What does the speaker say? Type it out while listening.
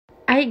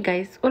Hi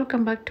guys,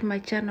 welcome back to my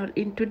channel.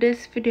 In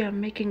today's video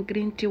I'm making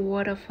green tea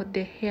water for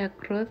the hair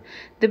growth.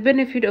 The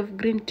benefit of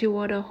green tea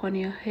water on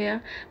your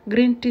hair: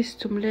 green tea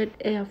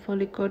stimulates hair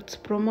follicles,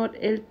 promote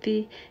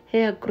healthy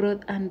hair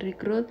growth and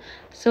regrowth.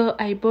 So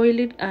I boil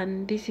it,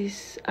 and this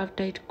is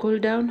after it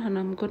cooled down, and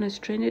I'm gonna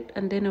strain it,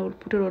 and then I will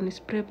put it on a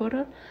spray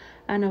bottle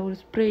and I will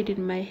spray it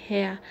in my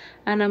hair,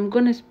 and I'm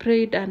gonna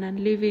spray it and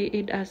leave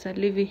it as I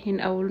leave it in.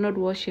 I will not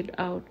wash it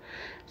out.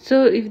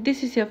 So if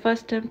this is your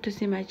first time to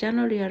see my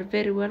channel, you are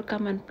very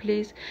welcome, and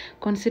please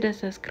consider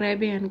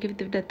subscribing and give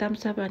the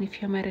thumbs up. And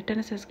if you're my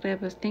returning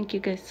subscribers, thank you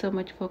guys so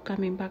much for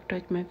coming back to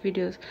watch my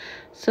videos.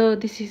 So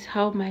this is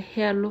how my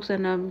hair looks,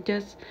 and I'm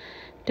just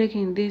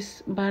taking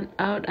this band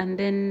out, and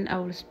then I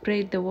will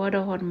spray the water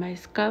on my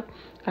scalp.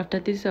 After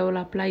this I will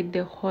apply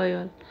the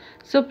oil.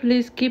 So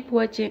please keep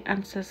watching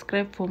and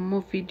subscribe for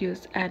more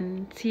videos,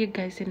 and see you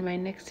guys in my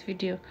next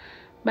video.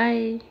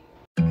 Bye.